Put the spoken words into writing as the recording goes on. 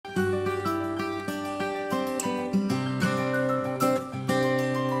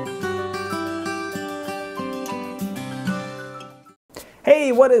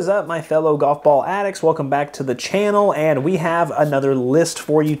Hey, what is up, my fellow golf ball addicts? Welcome back to the channel, and we have another list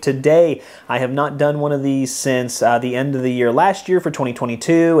for you today. I have not done one of these since the end of the year last year for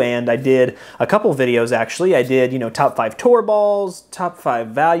 2022, and I did a couple videos actually. I did, top 5 tour balls, top 5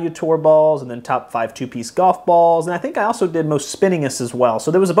 value tour balls, and then top 5 two-piece golf balls, and I think I also did most spinningest as well. So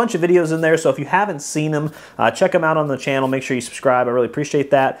there was a bunch of videos in there, so if you haven't seen them, check them out on the channel. Make sure you subscribe. I really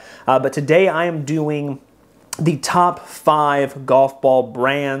appreciate that. But today I am doing the top 5 golf ball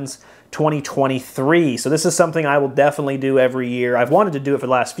brands 2023. So this is something I will definitely do every year. I've wanted to do it for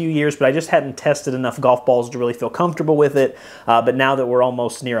the last few years, but I just hadn't tested enough golf balls to really feel comfortable with it. But now that we're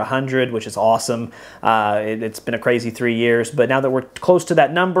almost near 100, which is awesome, it's been a crazy 3 years, but now that we're close to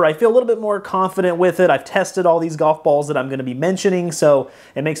that number, I feel a little bit more confident with it. I've tested all these golf balls that I'm going to be mentioning, so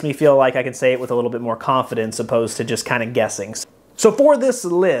it makes me feel like I can say it with a little bit more confidence opposed to just kind of guessing. So for this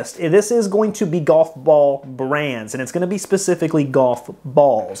list, this is going to be golf ball brands, and it's going to be specifically golf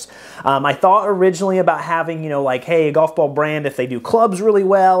balls. I thought originally about having, like, hey, a golf ball brand if they do clubs really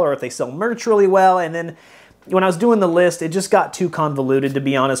well or if they sell merch really well, and then when I was doing the list, it just got too convoluted, to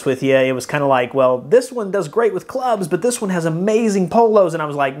be honest with you. It was kind of like, well, this one does great with clubs, but this one has amazing polos, and I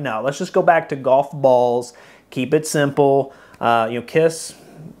was like, no, let's just go back to golf balls, keep it simple, KISS,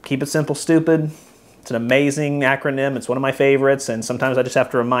 keep it simple, stupid. It's an amazing acronym. It's one of my favorites, and sometimes I just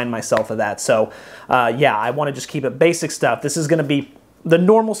have to remind myself of that. So, yeah, I want to just keep it basic stuff. This is going to be the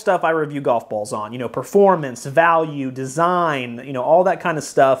normal stuff I review golf balls on. Performance, value, design, all that kind of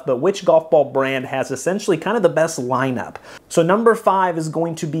stuff. But which golf ball brand has essentially kind of the best lineup? So number 5 is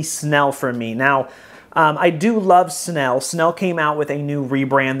going to be Snell for me. Now, I do love Snell. Snell came out with a new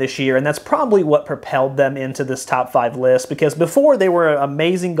rebrand this year, and that's probably what propelled them into this top 5 list, because before they were an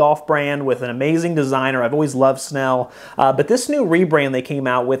amazing golf brand with an amazing designer. I've always loved Snell, but this new rebrand they came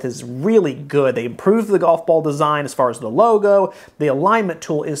out with is really good. They improved the golf ball design as far as the logo. The alignment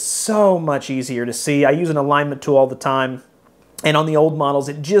tool is so much easier to see. I use an alignment tool all the time. And on the old models,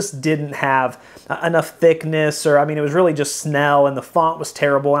 it just didn't have enough thickness, or, it was really just Snell, and the font was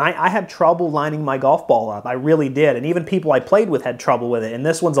terrible. And I had trouble lining my golf ball up. I really did. And even people I played with had trouble with it. And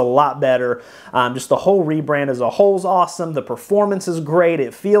this one's a lot better. Just the whole rebrand as a whole is awesome. The performance is great.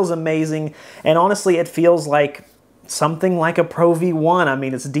 It feels amazing. And honestly, it feels like something like a Pro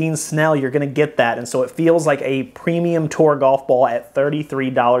V1. It's Dean Snell. You're going to get that. And so it feels like a premium tour golf ball at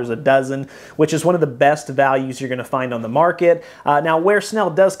 $33 a dozen, which is one of the best values you're going to find on the market. Now, where Snell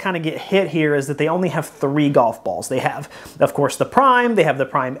does kind of get hit here is that they only have 3 golf balls. They have, of course, the Prime. They have the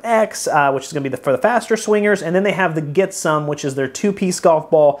Prime X, which is going to be for the faster swingers. And then they have the Get Some, which is their 2-piece golf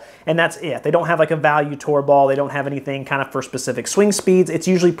ball. And that's it. They don't have like a value tour ball. They don't have anything kind of for specific swing speeds. It's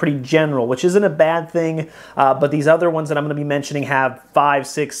usually pretty general, which isn't a bad thing. But these other ones that I'm going to be mentioning have 5,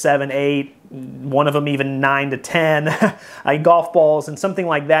 6, 7, 8, one of them even 9 to 10 golf balls and something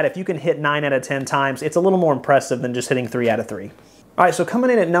like that. If you can hit 9 out of 10 times, it's a little more impressive than just hitting 3 out of 3. All right, so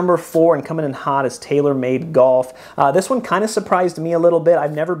coming in at number 4 and coming in hot is TaylorMade Golf. This one kind of surprised me a little bit.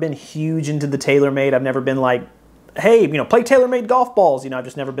 I've never been huge into the TaylorMade. I've never been like, hey, play TaylorMade golf balls. I've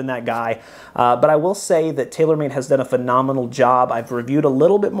just never been that guy. But I will say that TaylorMade has done a phenomenal job. I've reviewed a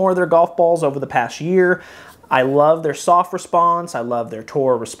little bit more of their golf balls over the past year. I love their soft response, I love their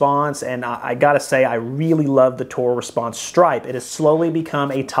tour response, and I gotta say, I really love the tour response stripe. It has slowly become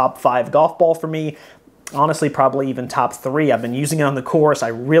a top 5 golf ball for me. Honestly, probably even top 3. I've been using it on the course. I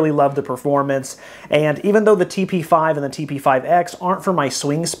really love the performance. And even though the TP5 and the TP5X aren't for my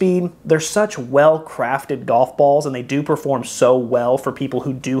swing speed, they're such well-crafted golf balls, and they do perform so well for people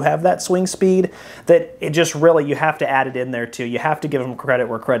who do have that swing speed that it just really, you have to add it in there too. You have to give them credit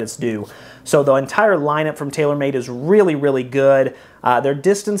where credit's due. So the entire lineup from TaylorMade is really, really good. Their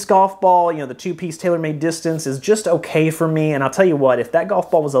distance golf ball, the 2-piece TaylorMade distance is just okay for me. And I'll tell you what, if that golf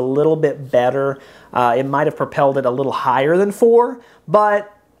ball was a little bit better, it might have propelled it a little higher than 4.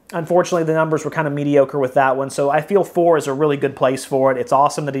 But unfortunately, the numbers were kind of mediocre with that one. So I feel 4 is a really good place for it. It's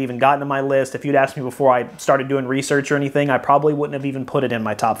awesome that it even got into my list. If you'd asked me before I started doing research or anything, I probably wouldn't have even put it in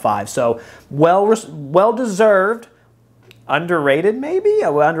my top 5. So well-deserved. Underrated, maybe?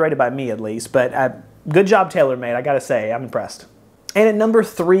 Well, underrated by me, at least. But good job, TaylorMade. I got to say, I'm impressed. And at number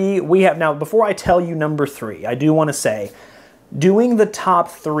 3, we have... Now, before I tell you number 3, I do want to say, doing the top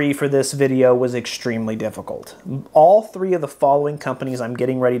 3 for this video was extremely difficult. All 3 of the following companies I'm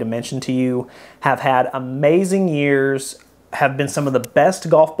getting ready to mention to you have had amazing years, have been some of the best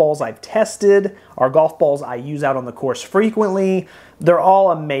golf balls I've tested, are golf balls I use out on the course frequently. They're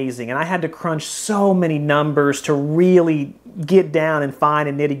all amazing, and I had to crunch so many numbers to really get down and find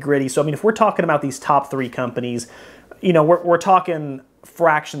a nitty-gritty. So, if we're talking about these top 3 companies, we're talking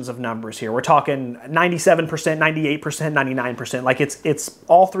fractions of numbers here. We're talking 97%, 98%, 99%. Like it's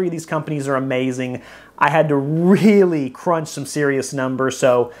all three of these companies are amazing. I had to really crunch some serious numbers.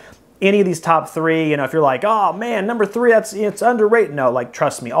 So any of these top three, you know, if you're like, oh man, number three, it's underrated. No, like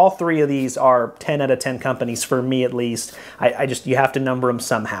trust me, all three of these are 10 out of 10 companies for me at least. You have to number them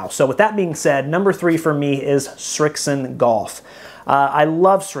somehow. So with that being said, number three for me is Srixon Golf. I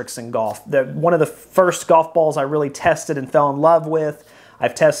love Srixon Golf. One of the first golf balls I really tested and fell in love with.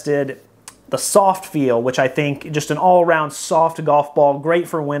 I've tested the soft feel, which I think just an all-around soft golf ball, great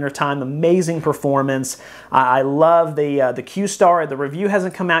for wintertime, amazing performance. I love the Q-Star. The review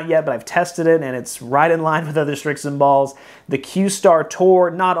hasn't come out yet, but I've tested it, and it's right in line with other Srixon balls. The Q-Star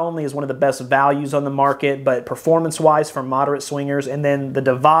Tour not only is one of the best values on the market, but performance-wise for moderate swingers, and then the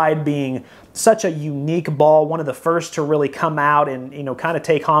Divide being such a unique ball, one of the first to really come out and, you know, kind of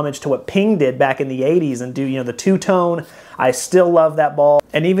take homage to what Ping did back in the 80s and do, you know, the two-tone. I still love that ball.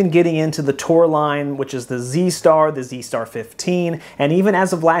 And even getting into the Tour line, which is the Z-Star, the Z-Star 15, and even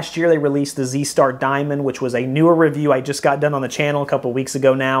as of last year, they released the Z-Star Diamond, which was a newer review I just got done on the channel a couple weeks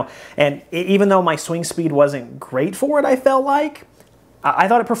ago now. And even though my swing speed wasn't great for it, I felt like, I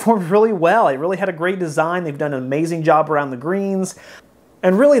thought it performed really well. It really had a great design. They've done an amazing job around the greens.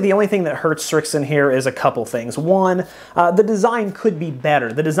 And really the only thing that hurts Srixon here is a couple things. One, the design could be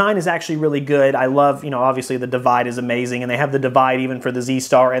better. The design is actually really good. I love, you know, obviously the Divide is amazing, and they have the Divide even for the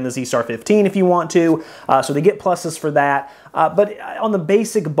Z-Star and the Z-Star 15 if you want to. So they get pluses for that. But on the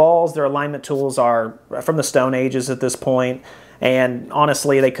basic balls, their alignment tools are from the Stone Ages at this point. And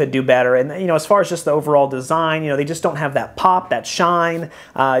honestly, they could do better. And, you know, as far as just the overall design, you know, they just don't have that pop, that shine,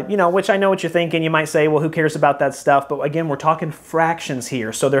 you know, which I know what you're thinking. You might say, well, who cares about that stuff? But again, we're talking fractions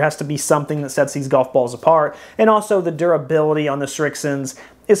here. So there has to be something that sets these golf balls apart. And also the durability on the Srixons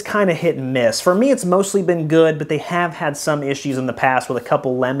is kind of hit and miss. For me, it's mostly been good, but they have had some issues in the past with a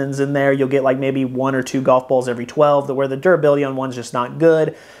couple lemons in there. You'll get like maybe 1 or 2 golf balls every 12 where the durability on one's just not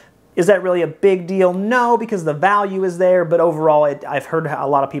good. Is that really a big deal? No, because the value is there, but overall, I've heard a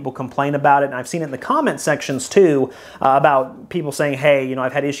lot of people complain about it, and I've seen it in the comment sections too, about people saying, hey, you know,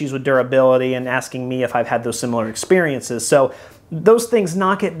 I've had issues with durability, and asking me if I've had those similar experiences. So those things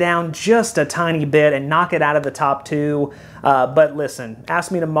knock it down just a tiny bit and knock it out of the top 2. But listen, ask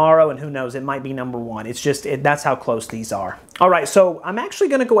me tomorrow, and who knows, it might be number 1. It's just, that's how close these are. All right, so I'm actually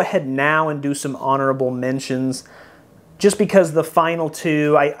going to go ahead now and do some honorable mentions. Just because the final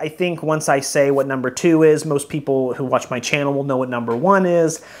 2, I think once I say what number 2 is, most people who watch my channel will know what number 1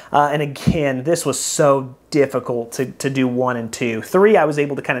 is. And again, this was so difficult to do 1 and 2. 3, I was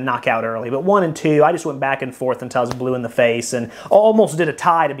able to kind of knock out early, but 1 and 2, I just went back and forth until I was blue in the face and almost did a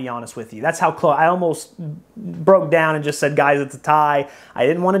tie, to be honest with you. That's how close. I almost broke down and just said, guys, it's a tie. I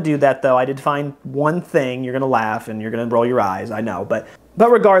didn't want to do that, though. I did find one thing. You're going to laugh and you're going to roll your eyes, I know, but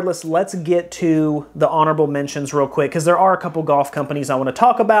regardless, let's get to the honorable mentions real quick, because there are a couple golf companies I want to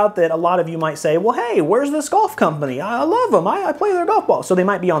talk about that a lot of you might say, well, hey, where's this golf company? I love them. I play their golf ball. So they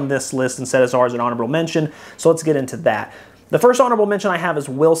might be on this list instead as ours an honorable mention. So let's get into that. The first honorable mention I have is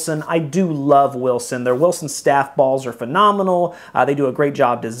Wilson. I do love Wilson. Their Wilson staff balls are phenomenal. They do a great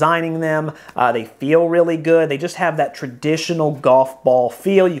job designing them. They feel really good. They just have that traditional golf ball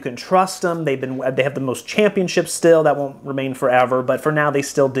feel. You can trust them. They have the most championships still. That won't remain forever, but for now they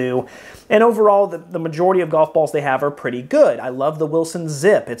still do. And overall, the majority of golf balls they have are pretty good. I love the Wilson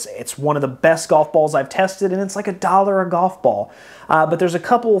Zip. It's one of the best golf balls I've tested, and it's like $1 a golf ball. But there's a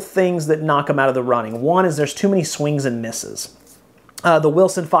couple things that knock them out of the running. One is there's too many swings and misses. The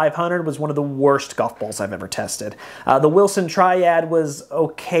Wilson 500 was one of the worst golf balls I've ever tested. The Wilson Triad was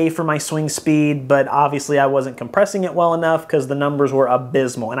okay for my swing speed, but obviously I wasn't compressing it well enough because the numbers were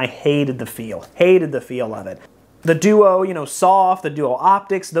abysmal, and I hated the feel of it. The Duo, you know, soft, the Duo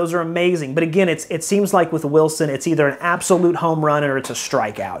Optics, those are amazing. But again, it seems like with Wilson, it's either an absolute home run or it's a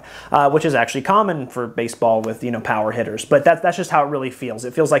strikeout, which is actually common for baseball with, you know, power hitters. But that's just how it really feels.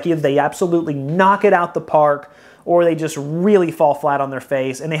 It feels like either they absolutely knock it out the park or they just really fall flat on their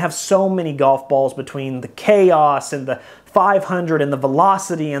face. And they have so many golf balls between the Chaos and the 500 and the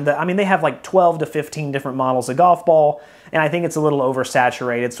Velocity and I mean, they have like 12 to 15 different models of golf ball. And I think it's a little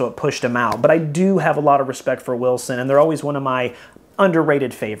oversaturated, so it pushed them out. But I do have a lot of respect for Wilson, and they're always one of my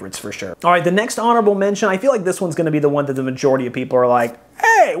underrated favorites for sure. All right, the next honorable mention, I feel like this one's going to be the one that the majority of people are like,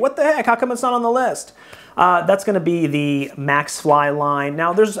 hey, what the heck? How come it's not on the list? That's going to be the Max Fly line.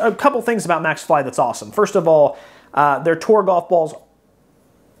 Now, there's a couple things about Max Fly that's awesome. First of all, their tour golf balls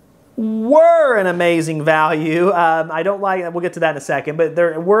were an amazing value. I don't like, we'll get to that in a second, but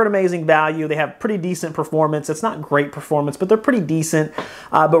they were an amazing value. They have pretty decent performance. It's not great performance, but they're pretty decent.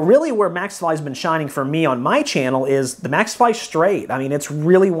 But really where MaxFly's been shining for me on my channel is the MaxFly Straight. I mean, it's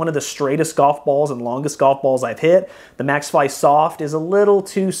really one of the straightest golf balls and longest golf balls I've hit. The MaxFly Soft is a little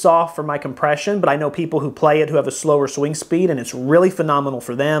too soft for my compression, but I know people who play it who have a slower swing speed, and it's really phenomenal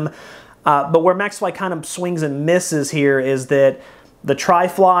for them. But where MaxFly kind of swings and misses here is that the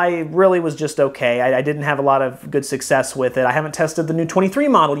Tri-Fly really was just okay. I didn't have a lot of good success with it. I haven't tested the new 23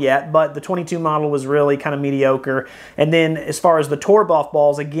 model yet, but the 22 model was really kind of mediocre. And then as far as the Tour golf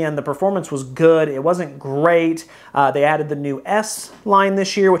balls, again, the performance was good. It wasn't great. They added the new S line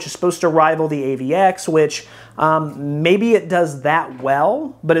this year, which is supposed to rival the AVX, which maybe it does that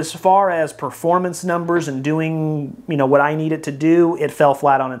well, but as far as performance numbers and doing, you know, what I need it to do, it fell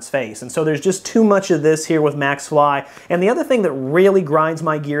flat on its face. And so there's just too much of this here with MaxFly. And the other thing that really grinds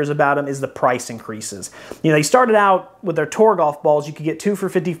my gears about them is the price increases. You know, they started out with their Tour golf balls, you could get 2 for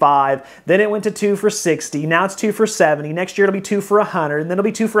 $55, then it went to 2 for $60, now it's 2 for $70, next year it'll be 2 for $100, and then it'll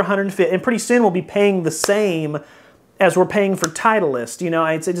be 2 for $150, and pretty soon we'll be paying the same as we're paying for Titleist. You know,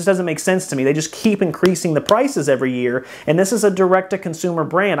 it just doesn't make sense to me. They just keep increasing the prices every year, and this is a direct-to-consumer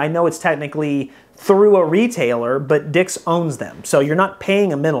brand. I know it's technically through a retailer, but Dick's owns them. So you're not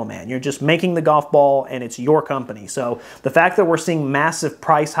paying a middleman. You're just making the golf ball, and it's your company. So the fact that we're seeing massive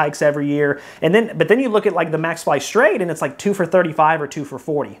price hikes every year, but then you look at like the MaxFly Straight, and it's like 2 for $35 or 2 for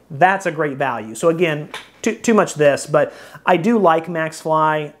 $40. That's a great value. So again, too much this, but I do like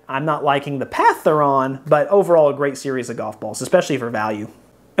MaxFly. I'm not liking the path they're on, but overall a great series of golf balls, especially for value.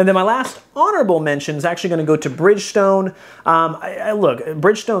 And then my last honorable mention is actually going to go to Bridgestone. Look,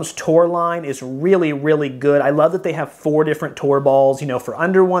 Bridgestone's Tour line is really, really good. I love that they have 4 different Tour balls, you know, for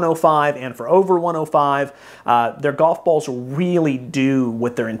under 105 and for over 105. Their golf balls really do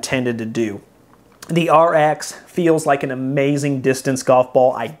what they're intended to do. The RX feels like an amazing distance golf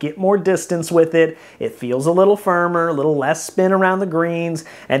ball. I get more distance with it. It feels a little firmer, a little less spin around the greens.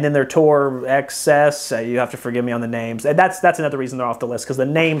 And then their Tour XS, you have to forgive me on the names. And that's another reason they're off the list, because the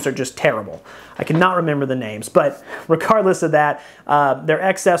names are just terrible. I cannot remember the names. But regardless of that, their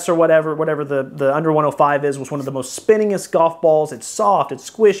XS or whatever the under 105 is, was one of the most spinningest golf balls. It's soft, it's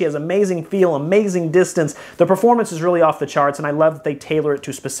squishy, has amazing feel, amazing distance. The performance is really off the charts, and I love that they tailor it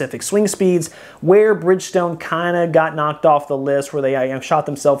to specific swing speeds. Where Bridgestone kind of got knocked off the list, where they shot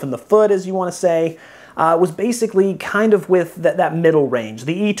themselves in the foot, as you want to say, was basically kind of with that middle range.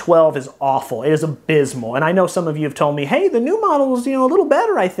 The E12 is awful. It is abysmal. And I know some of you have told me, hey, the new model is, you know, a little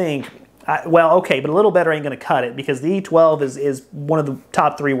better, I think. Well, okay, but a little better ain't going to cut it, because the E12 is one of the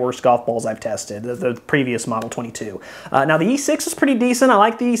top 3 worst golf balls I've tested, the previous model 22. Now, the E6 is pretty decent. I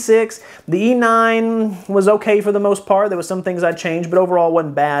like the E6. The E9 was okay for the most part. There was some things I'd change, but overall it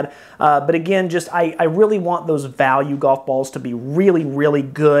wasn't bad. But again, just I really want those value golf balls to be really, really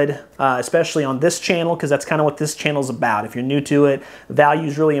good, especially on this channel, because that's kind of what this channel is about. If you're new to it, value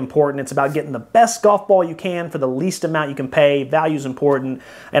is really important. It's about getting the best golf ball you can for the least amount you can pay. Value is important,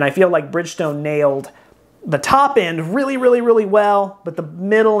 and I feel like Bridgestone nailed the top end really, really, really well, but the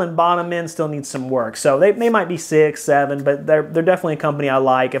middle and bottom end still needs some work. So they might be 6, 7, but they're definitely a company I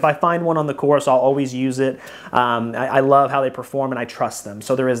like. If I find one on the course, I'll always use it. I love how they perform, and I trust them.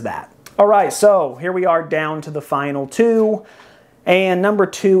 So there is that. All right, so here we are down to the final 2. And number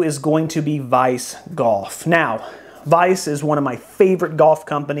 2 is going to be Vice Golf. Now, Vice is one of my favorite golf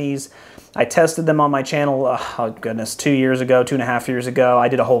companies. I tested them on my channel, oh goodness, 2 years ago, 2.5 years ago. I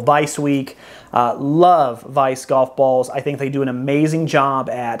did a whole Vice week. Love Vice golf balls. I think they do an amazing job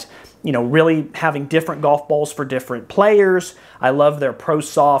at, you know, really having different golf balls for different players. I love their Pro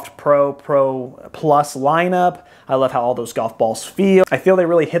Soft, Pro Plus lineup. I love how all those golf balls feel. I feel they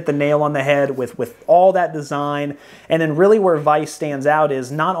really hit the nail on the head with all that design. And then really where Vice stands out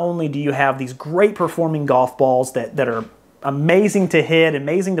is not only do you have these great performing golf balls that are amazing to hit,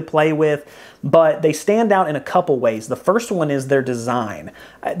 amazing to play with, but they stand out in a couple ways. The first one is their design.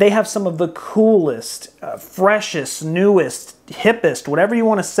 They have some of the coolest, freshest, newest, hippest, whatever you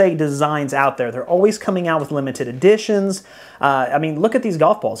want to say, designs out there. They're always coming out with limited editions. I mean, look at these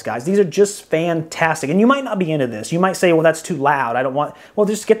golf balls, guys. These are just fantastic. And you might not be into this. You might say, well, that's too loud. I don't want, well,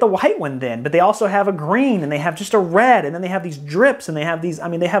 just get the white one then. But they also have a green, and they have just a red, and then they have these drips, and they have these, I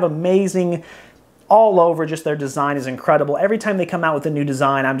mean, they have amazing all over. Just their design is incredible. Every time they come out with a new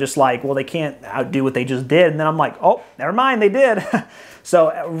design, I'm just like, well, they can't outdo what they just did. And then I'm like, oh, never mind, they did. So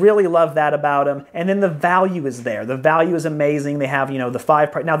I really love that about them. And then the value is there. The value is amazing. They have, you know, the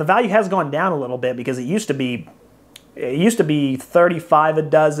 5. Now the value has gone down a little bit, because it used to be 35 a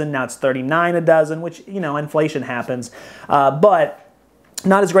dozen. Now it's 39 a dozen, which, you know, inflation happens. But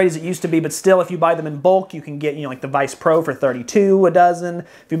Not as great as it used to be, but still, if you buy them in bulk, you can get, like the Vice Pro for 32 a dozen.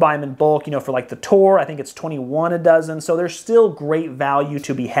 If you buy them in bulk, for like the Tour, I think it's 21 a dozen. So there's still great value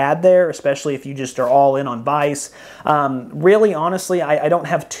to be had there, especially if you just are all in on Vice. Really, honestly, I don't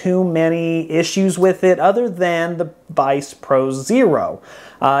have too many issues with it other than the Vice Pro Zero.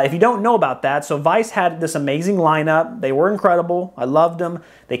 If you don't know about that, so Vice had this amazing lineup. They were incredible. I loved them.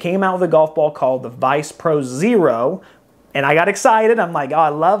 They came out with a golf ball called the Vice Pro Zero, and I got excited. I'm like, oh, I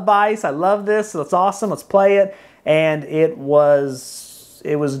love Vice. I love this. It's awesome. Let's play it. And it was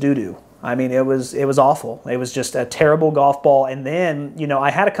doo-doo. I mean, it was awful. It was just a terrible golf ball. And then, I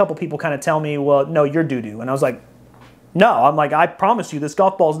had a couple people kind of tell me, well, no, you're doo-doo. And I was like, no. I'm like, I promise you, this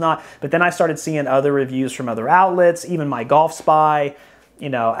golf ball's not. But then I started seeing other reviews from other outlets, even my Golf Spy.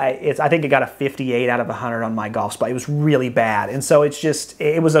 I think it got a 58 out of 100 on my Golf Spy. It was really bad. And so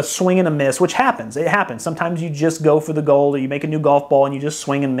it was a swing and a miss, which happens. It happens. Sometimes you just go for the gold, or you make a new golf ball and you just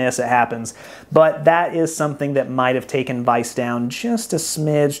swing and miss. It happens. But that is something that might have taken Vice down just a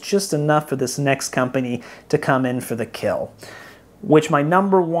smidge, just enough for this next company to come in for the kill. Which my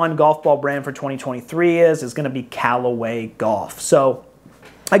 #1 golf ball brand for 2023 is going to be Callaway Golf. So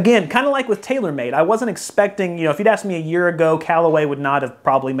again, kind of like with TaylorMade, I wasn't expecting, if you'd asked me a year ago, Callaway would not have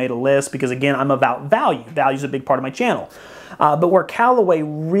probably made a list because, again, I'm about value. Value is a big part of my channel. But where Callaway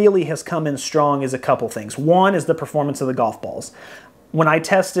really has come in strong is a couple things. One is the performance of the golf balls. When I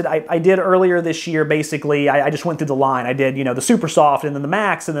tested, I did earlier this year, basically, I just went through the line. I did, the Super Soft, and then the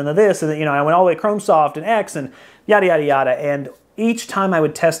Max, and then the this, and then, I went all the way to Chrome Soft and X, and yada, yada, yada. And each time I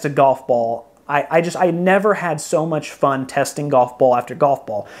would test a golf ball, I never had so much fun testing golf ball after golf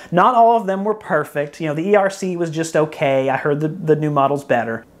ball. Not all of them were perfect. The ERC was just okay. I heard the new model's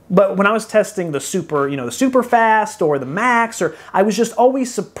better. But when I was testing the Super Fast or the Max, I was just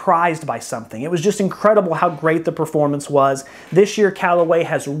always surprised by something. It was just incredible how great the performance was. This year, Callaway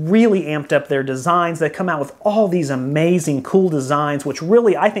has really amped up their designs. They come out with all these amazing, cool designs, which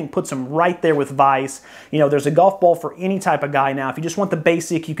really, I think, puts them right there with Vice. There's a golf ball for any type of guy now. If you just want the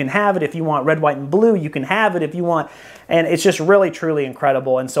basic, you can have it. If you want red, white, and blue, you can have it if you want. And it's just really, truly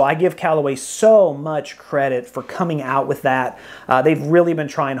incredible. And so I give Callaway so much credit for coming out with that. They've really been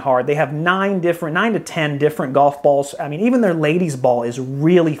trying hard. They have 9 to 10 different golf balls. I mean, even their ladies ball is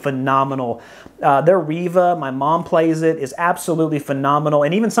really phenomenal. Their Riva, my mom plays it, is absolutely phenomenal.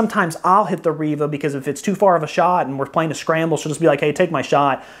 And even sometimes I'll hit the Riva because if it's too far of a shot and we're playing a scramble, she'll just be like, hey, take my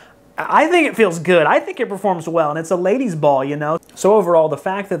shot. I think it feels good. I think it performs well, and it's a ladies' ball, So overall, the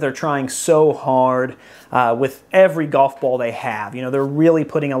fact that they're trying so hard with every golf ball they have, they're really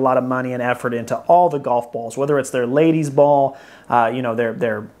putting a lot of money and effort into all the golf balls, whether it's their ladies' ball,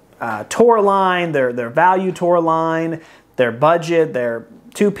 their tour line, their value tour line, their budget, their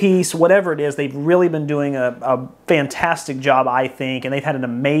two-piece, whatever it is. They've really been doing a fantastic job, I think, and they've had an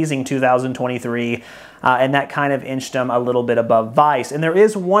amazing 2023, and that kind of inched them a little bit above Vice. And there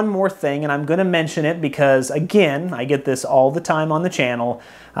is one more thing, and I'm going to mention it because, again, I get this all the time on the channel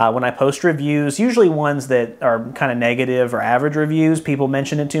when I post reviews, usually ones that are kind of negative or average reviews. People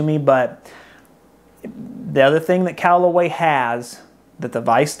mention it to me, but the other thing that Callaway has that the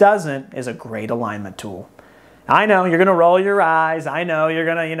Vice doesn't is a great alignment tool. I know you're going to roll your eyes. I know you're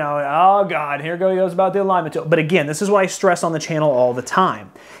going to, oh God, here goes about the alignment tool. But again, this is what I stress on the channel all the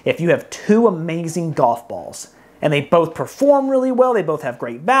time. If you have 2 amazing golf balls and they both perform really well, they both have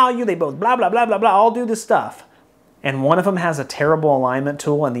great value, they both blah, blah, blah, blah, blah, all do this stuff, and one of them has a terrible alignment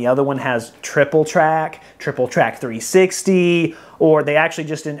tool and the other one has triple track 360, or they actually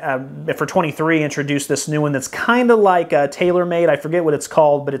just, for 23, introduced this new one that's kind of like TaylorMade. I forget what it's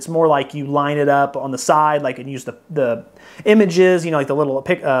called, but it's more like you line it up on the side, like, and use the images, like the little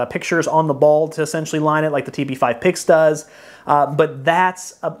pictures on the ball to essentially line it, like the TP5 Pix does. But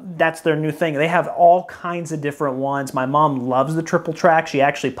that's their new thing. They have all kinds of different ones. My mom loves the triple track. She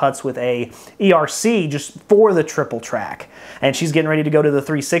actually putts with a ERC just for the triple track. And she's getting ready to go to the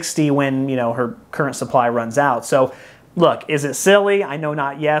 360 when, her current supply runs out. So look, is it silly? I know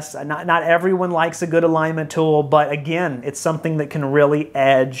not everyone likes a good alignment tool, but again, it's something that can really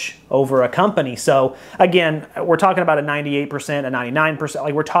edge over a company. So again, we're talking about a 98%, a 99%,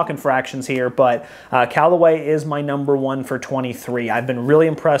 like we're talking fractions here, but Callaway is my #1 for 23. I've been really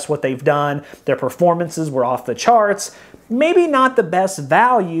impressed what they've done. Their performances were off the charts. Maybe not the best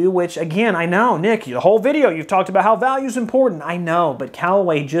value, which again, I know, Nick, the whole video you've talked about how value is important. I know, but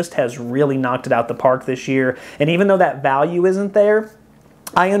Callaway just has really knocked it out the park this year. And even though that value isn't there,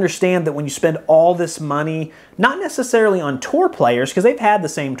 I understand that when you spend all this money, not necessarily on tour players, because they've had the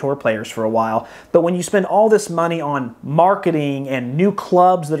same tour players for a while, but when you spend all this money on marketing and new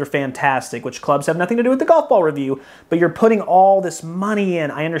clubs that are fantastic, which clubs have nothing to do with the golf ball review, but you're putting all this money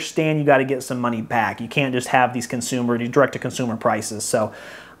in, I understand you got to get some money back. You can't just have these direct-to-consumer prices. So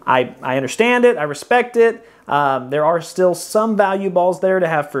I understand it. I respect it. There are still some value balls there to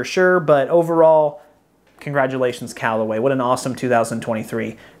have for sure, but overall, congratulations, Callaway. What an awesome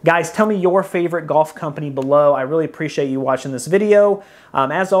 2023. Guys, tell me your favorite golf company below. I really appreciate you watching this video.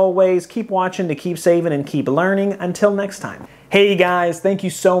 As always, keep watching to keep saving and keep learning. Until next time. Hey guys, thank you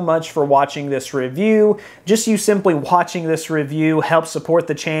so much for watching this review. Just you simply watching this review helps support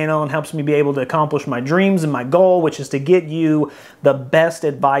the channel and helps me be able to accomplish my dreams and my goal, which is to get you the best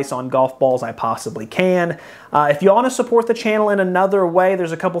advice on golf balls I possibly can. If you want to support the channel in another way,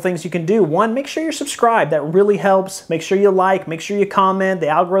 there's a couple things you can do. One, make sure you're subscribed. That really helps. Make sure you like, make sure you comment. The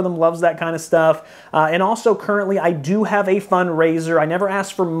algorithm loves that kind of stuff. And also currently I do have a fundraiser. I never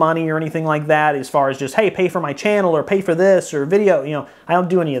ask for money or anything like that as far as just, hey, pay for my channel or pay for this or video. You know, I don't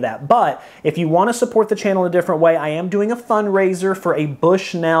do any of that. But if you want to support the channel in a different way, I am doing a fundraiser for a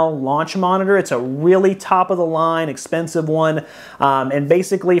Bushnell launch monitor. It's a really top of the line, expensive one. And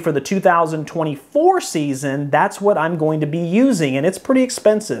basically for the 2024 season, that's what I'm going to be using, and it's pretty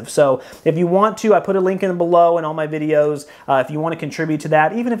expensive. So if you want to, I put a link in below in all my videos. If you want to contribute to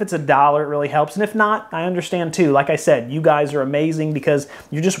that, even if it's $1, it really helps. And if not, I understand too. Like I said, you guys are amazing because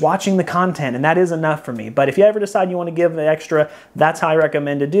you're just watching the content, and that is enough for me. But if you ever decide you want to give the extra, that's how I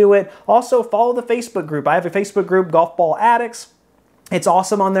recommend to do it. Also, follow the Facebook group. I have a Facebook group, Golf Ball Addicts. It's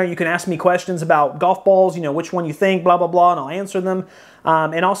awesome on there. You can ask me questions about golf balls, you know, which one you think, blah, blah, blah, and I'll answer them.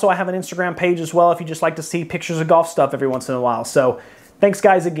 And also I have an Instagram page as well if you just like to see pictures of golf stuff every once in a while. So thanks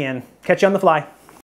guys again. Catch you on the fly.